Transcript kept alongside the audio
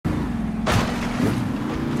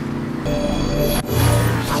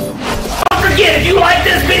If you like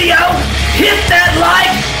this video, hit that like,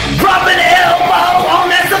 drop an elbow on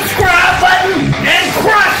that subscribe button, and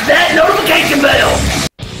crush that notification bell.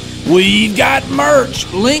 We've got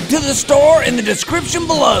merch. Link to the store in the description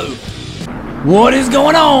below. What is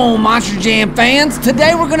going on, Monster Jam fans?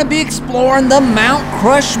 Today we're going to be exploring the Mount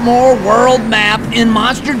Crushmore world map in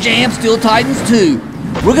Monster Jam Steel Titans 2.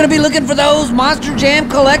 We're going to be looking for those Monster Jam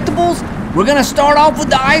collectibles. We're going to start off with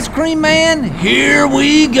the Ice Cream Man. Here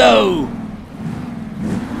we go.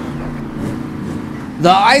 The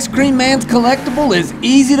Ice Cream Man's collectible is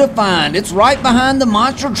easy to find. It's right behind the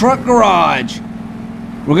Monster Truck Garage.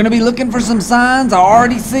 We're going to be looking for some signs. I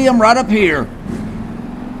already see them right up here.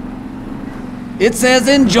 It says,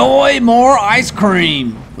 enjoy more ice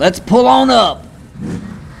cream. Let's pull on up.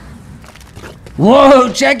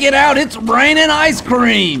 Whoa, check it out. It's raining ice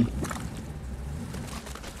cream.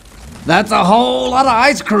 That's a whole lot of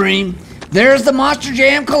ice cream. There's the Monster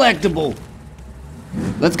Jam collectible.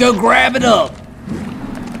 Let's go grab it up.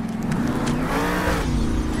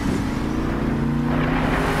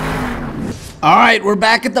 All right, we're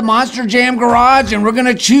back at the Monster Jam garage and we're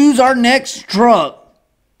gonna choose our next truck.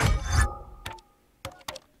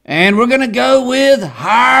 And we're gonna go with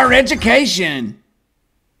higher education.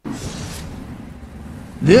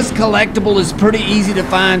 This collectible is pretty easy to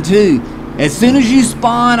find too. As soon as you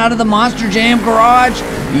spawn out of the Monster Jam garage,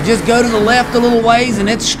 you just go to the left a little ways and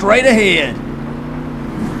it's straight ahead.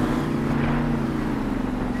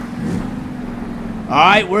 All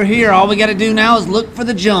right, we're here. All we gotta do now is look for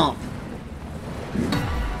the jump.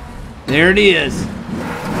 There it is.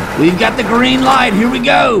 We've got the green light. Here we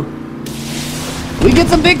go. We get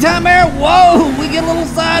some big time air. Whoa, we get a little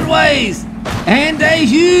sideways. And a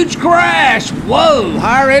huge crash. Whoa,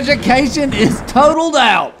 higher education is totaled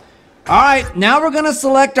out. All right, now we're gonna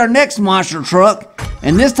select our next monster truck.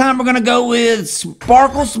 And this time we're gonna go with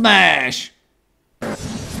Sparkle Smash.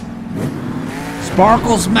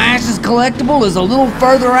 Sparkle Smash's collectible is a little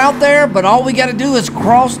further out there, but all we gotta do is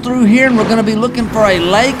cross through here and we're gonna be looking for a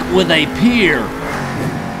lake with a pier.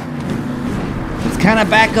 It's kind of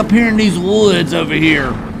back up here in these woods over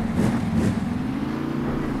here.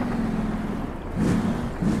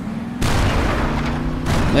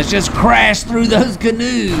 Let's just crash through those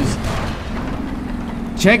canoes.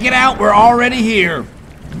 Check it out, we're already here.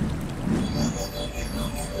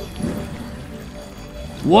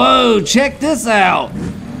 Whoa, check this out.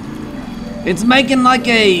 It's making like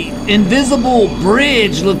a invisible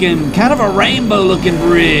bridge looking, kind of a rainbow looking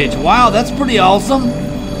bridge. Wow, that's pretty awesome.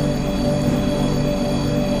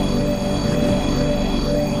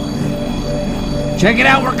 Check it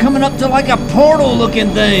out, we're coming up to like a portal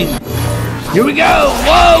looking thing. Here we go.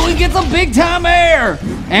 Whoa, we get some big time air.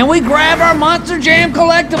 And we grab our Monster Jam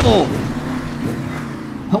collectible.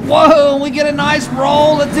 Whoa, we get a nice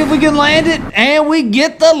roll. Let's see if we can land it. And we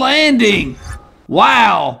get the landing.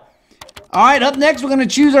 Wow. All right, up next, we're going to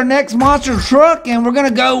choose our next monster truck. And we're going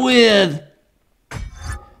to go with,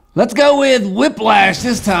 let's go with Whiplash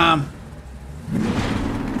this time.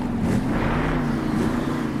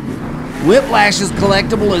 Whiplash's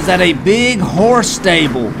collectible is at a big horse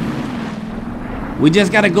stable. We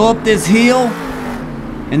just got to go up this hill.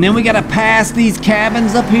 And then we got to pass these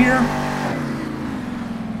cabins up here.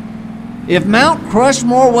 If Mount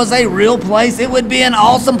Crushmore was a real place, it would be an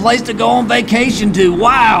awesome place to go on vacation to.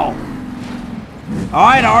 Wow. All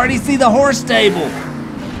right, I already see the horse stable.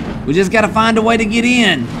 We just got to find a way to get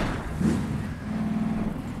in.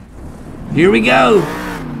 Here we go.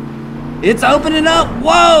 It's opening up.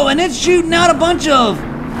 Whoa, and it's shooting out a bunch of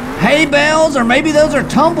hay bales, or maybe those are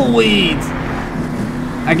tumbleweeds.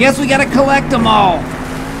 I guess we got to collect them all.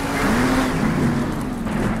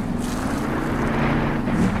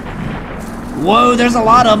 Whoa, there's a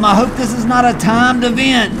lot of them. I hope this is not a timed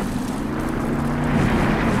event.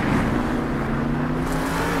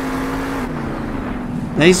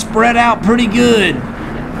 They spread out pretty good.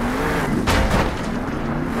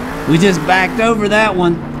 We just backed over that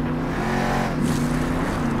one.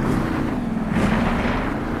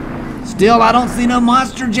 Still, I don't see no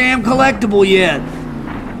Monster Jam collectible yet.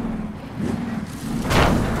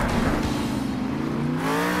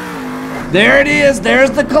 There it is.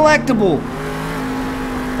 There's the collectible.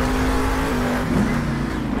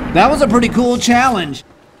 That was a pretty cool challenge.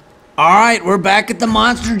 All right, we're back at the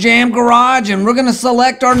Monster Jam garage and we're gonna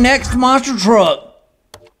select our next monster truck.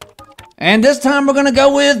 And this time we're gonna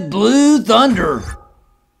go with Blue Thunder.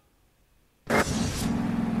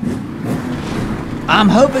 I'm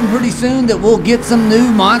hoping pretty soon that we'll get some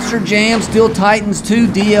new Monster Jam Steel Titans 2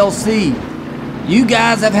 DLC. You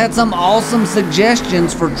guys have had some awesome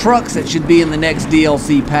suggestions for trucks that should be in the next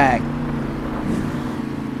DLC pack.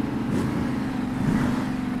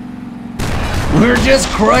 We're just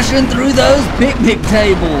crushing through those picnic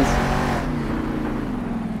tables.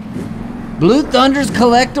 Blue Thunder's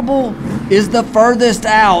collectible is the furthest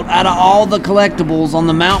out of all the collectibles on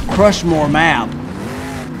the Mount Crushmore map.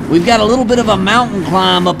 We've got a little bit of a mountain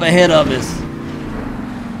climb up ahead of us.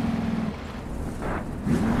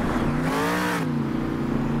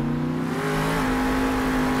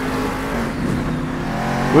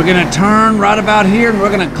 We're gonna turn right about here and we're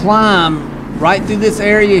gonna climb right through this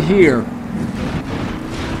area here.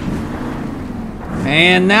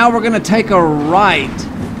 And now we're gonna take a right.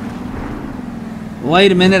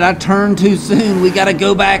 Wait a minute, I turned too soon. We gotta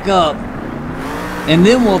go back up. And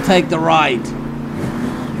then we'll take the right.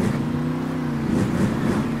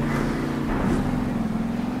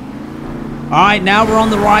 All right, now we're on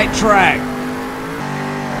the right track.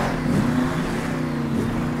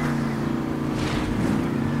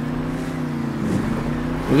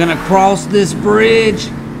 We're gonna cross this bridge.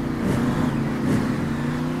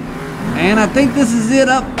 And I think this is it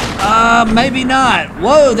up. Maybe not.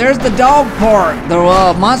 Whoa, there's the dog park. The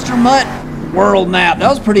Monster Mutt World map. That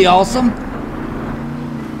was pretty awesome.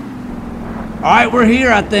 All right, we're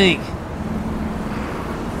here, I think.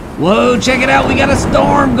 Whoa, check it out. We got a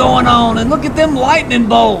storm going on. And look at them lightning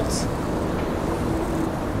bolts.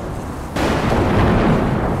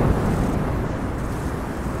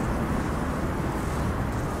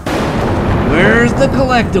 Where's the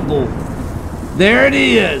collectible? There it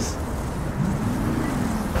is.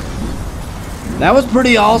 That was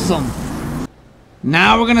pretty awesome.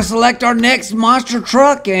 Now we're gonna select our next monster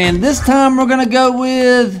truck, and this time we're gonna go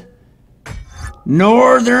with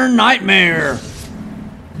Northern Nightmare.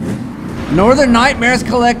 Northern Nightmare's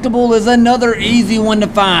collectible is another easy one to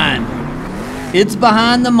find. It's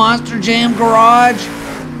behind the Monster Jam garage,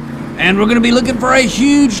 and we're gonna be looking for a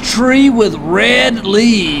huge tree with red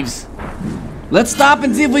leaves. Let's stop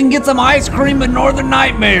and see if we can get some ice cream with Northern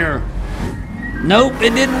Nightmare. Nope,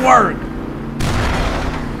 it didn't work.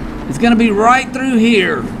 It's gonna be right through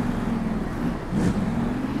here.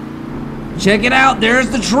 Check it out, there's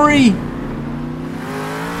the tree.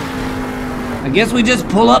 I guess we just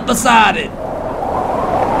pull up beside it.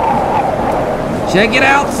 Check it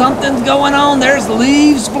out, something's going on. There's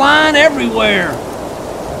leaves flying everywhere.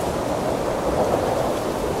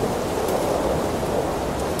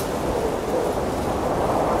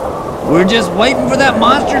 We're just waiting for that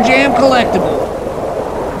Monster Jam collectible.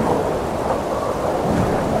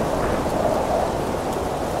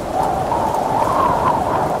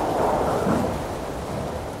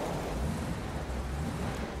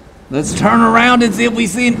 Let's turn around and see if we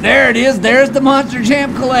see it. There it is. There's the Monster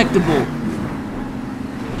Jam collectible.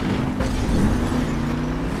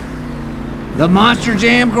 The Monster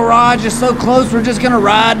Jam garage is so close, we're just gonna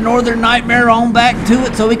ride Northern Nightmare on back to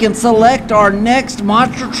it so we can select our next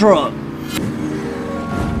monster truck.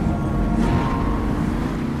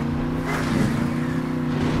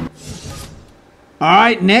 All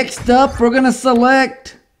right, next up, we're gonna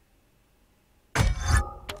select.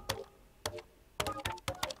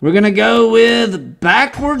 We're gonna go with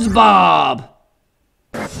Backwards Bob.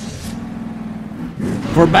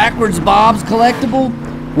 For Backwards Bob's collectible,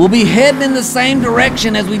 we'll be heading in the same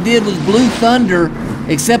direction as we did with Blue Thunder,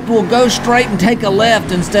 except we'll go straight and take a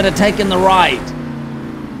left instead of taking the right.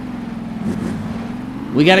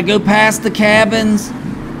 We gotta go past the cabins,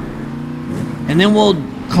 and then we'll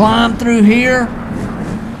climb through here.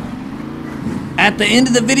 At the end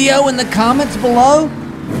of the video, in the comments below,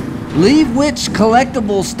 leave which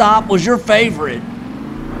collectible stop was your favorite.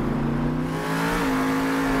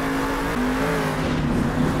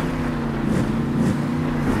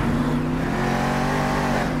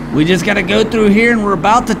 We just gotta go through here and we're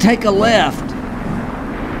about to take a left.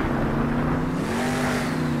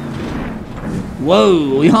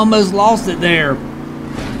 Whoa, we almost lost it there.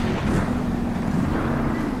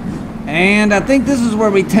 And I think this is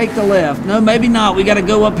where we take the left. No, maybe not. We gotta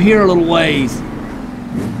go up here a little ways.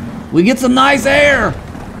 We get some nice air.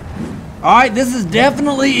 All right, this is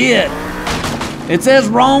definitely it. It says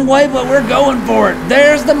wrong way, but we're going for it.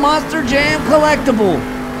 There's the Monster Jam collectible.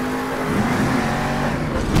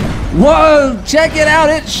 Whoa, check it out.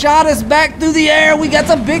 It shot us back through the air. We got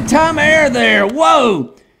some big time air there.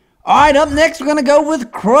 Whoa. All right, up next, we're gonna go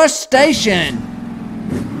with Crushstation.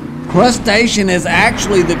 Crushstation is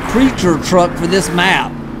actually the creature truck for this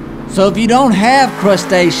map. So if you don't have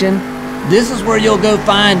Crushstation, this is where you'll go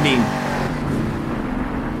find him.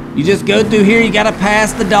 You just go through here, you gotta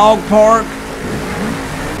pass the dog park.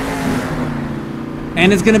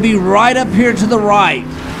 And it's gonna be right up here to the right.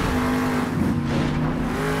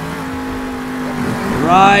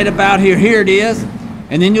 Right about here, here it is.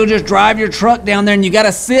 And then you'll just drive your truck down there and you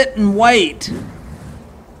gotta sit and wait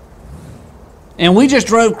And we just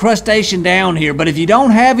drove Crustacean down here, but if you don't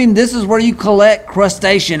have him, this is where you collect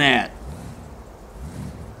Crustacean at.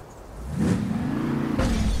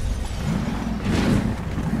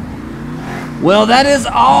 Well, that is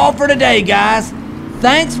all for today, guys.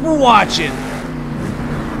 Thanks for watching.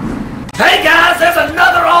 Hey guys, there's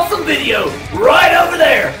another awesome video right over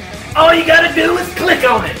there. All you gotta do is click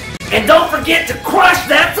on it. And don't forget to crush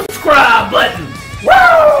that subscribe button.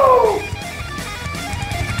 Woo!